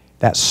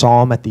that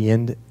psalm at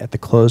the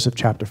close of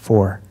chapter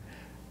 4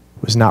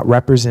 was not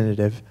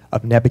representative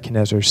of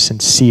Nebuchadnezzar's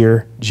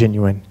sincere,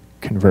 genuine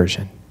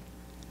conversion.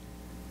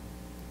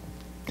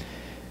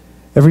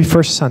 Every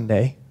first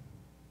Sunday,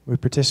 we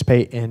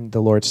participate in the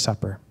Lord's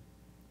Supper.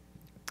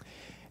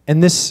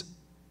 And this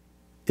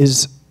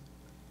is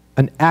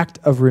an act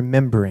of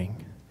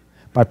remembering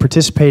by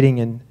participating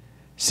in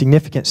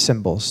significant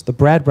symbols. The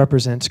bread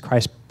represents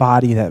Christ's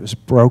body that was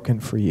broken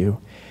for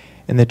you,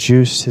 and the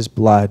juice, his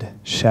blood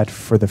shed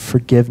for the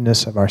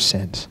forgiveness of our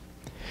sins.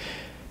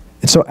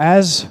 And so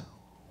as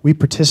we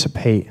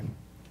participate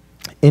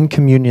in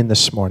communion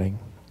this morning,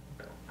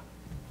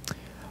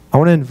 I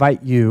want to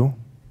invite you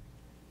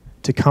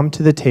to come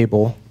to the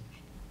table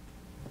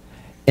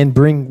and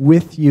bring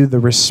with you the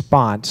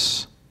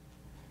response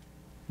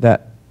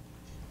that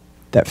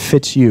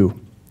fits you.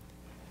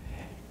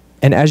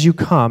 And as you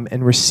come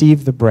and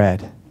receive the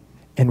bread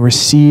and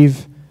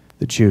receive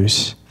the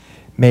juice,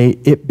 may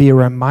it be a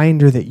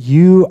reminder that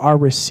you are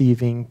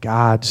receiving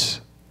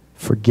God's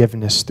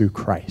forgiveness through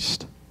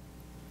Christ.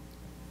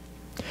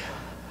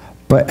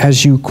 But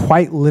as you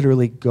quite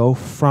literally go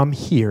from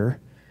here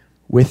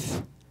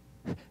with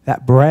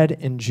that bread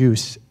and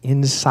juice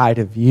inside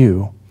of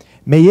you,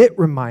 may it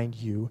remind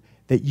you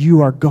that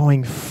you are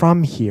going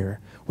from here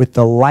with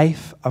the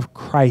life of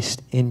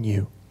Christ in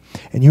you.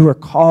 And you are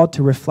called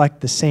to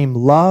reflect the same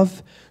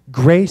love,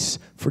 grace,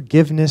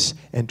 forgiveness,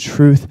 and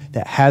truth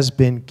that has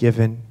been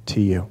given to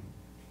you.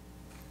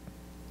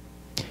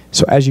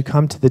 So as you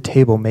come to the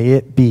table, may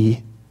it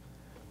be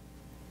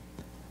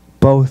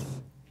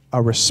both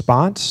a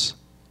response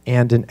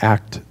and an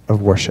act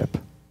of worship.